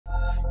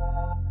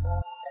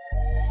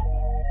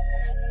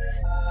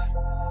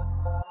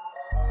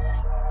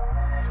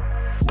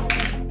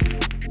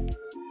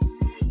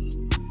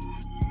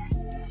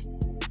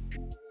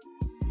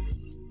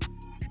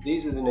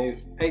These are the new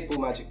 8-ball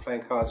magic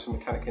playing cards from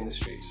Mechanic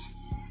Industries.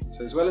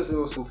 So as well as the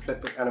awesome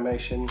flipbook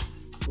animation,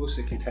 it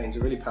also contains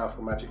a really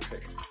powerful magic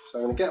trick. So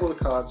I'm going to get all the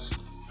cards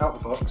out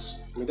the box,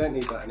 and we don't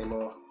need that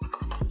anymore,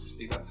 just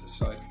leave that to the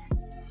side.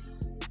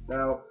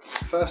 Now,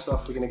 first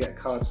off, we're going to get a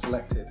card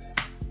selected.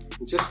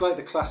 And just like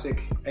the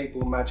classic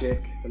 8-ball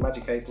magic, the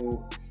magic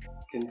 8-ball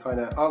can kind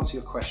of answer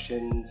your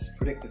questions,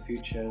 predict the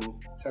future,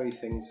 and tell you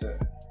things that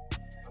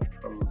are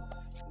from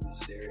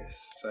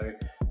mysterious. So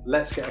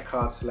let's get a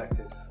card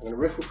selected. I'm going to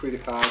riffle through the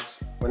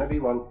cards. Whenever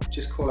you want,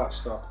 just call out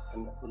stop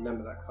and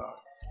remember that card.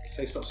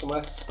 Say stop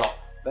somewhere. Stop.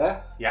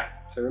 There? Yeah.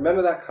 So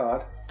remember that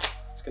card.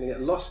 It's going to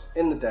get lost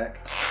in the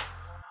deck.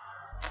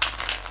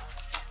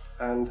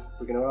 And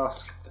we're going to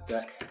ask the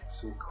deck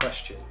some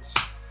questions.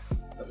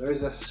 But there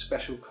is a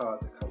special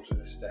card that comes with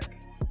this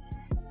deck.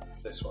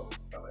 It's this one.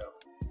 There we are.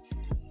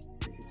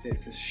 You can see it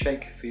says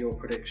shake for your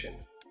prediction.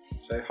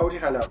 So hold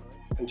your hand up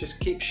and just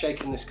keep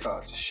shaking this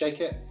card. Just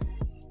shake it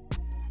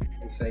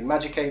and say,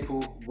 Magic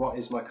 8-ball, what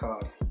is my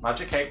card?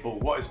 Magic 8-ball,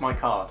 what is my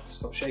card?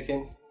 Stop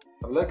shaking.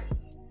 Have a look.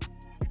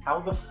 How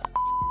the f?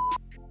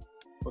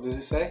 What does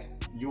it say?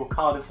 Your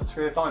card is the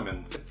 3 of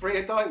diamonds. The 3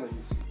 of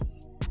diamonds.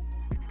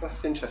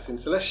 That's interesting.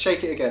 So let's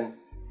shake it again.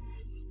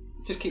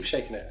 Just keep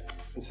shaking it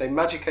and say,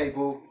 Magic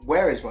 8-ball,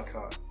 where is my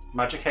card?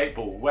 Magic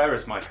 8-ball, where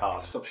is my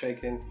card? Stop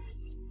shaking.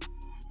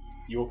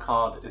 Your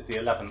card is the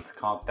 11th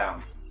card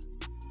down.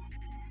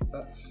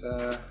 That's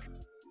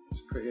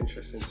pretty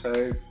interesting.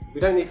 So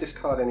we don't need this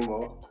card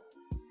anymore.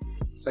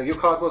 So your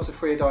card was the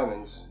 3 of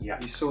diamonds. Yeah.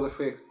 You saw the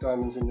 3 of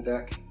diamonds in the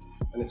deck,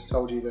 and it's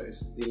told you that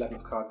it's the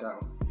 11th card down.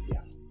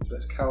 Yeah. So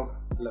let's count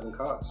 11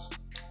 cards.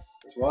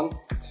 There's 1,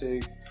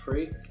 2,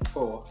 3,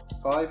 4,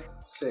 5,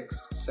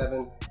 6,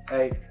 7,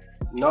 8,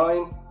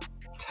 9,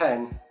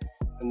 10,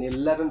 and the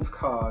 11th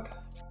card.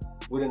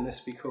 Wouldn't this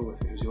be cool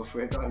if it was your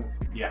 3 of diamonds?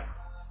 Yeah.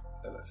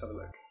 So let's have a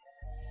look.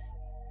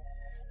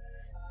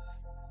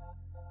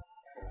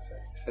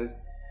 It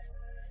says,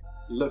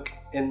 look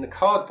in the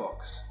card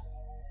box.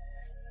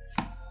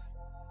 It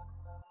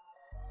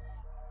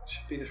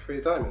should be the 3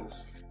 of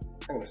diamonds.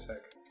 Hang on a sec.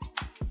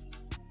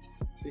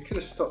 So you could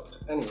have stopped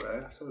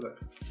anywhere. Let's have a look.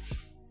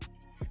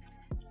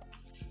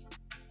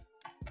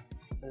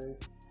 So,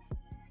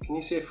 can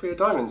you see a 3 of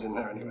diamonds in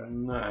there anywhere?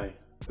 No.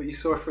 But you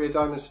saw a 3 of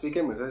diamonds to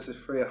begin with. There's a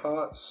 3 of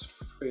hearts,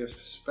 3 of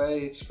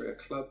spades, 3 of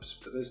clubs,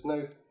 but there's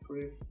no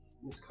 3 of...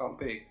 This can't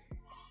be.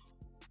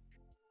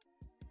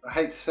 I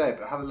hate to say it,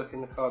 but have a look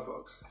in the card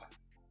box.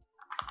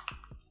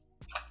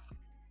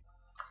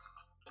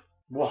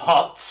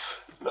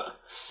 What?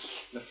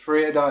 The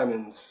 3 of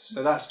diamonds.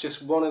 So that's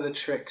just one of the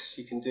tricks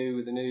you can do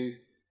with the new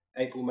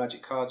 8-ball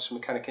magic cards from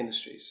Mechanic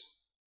Industries.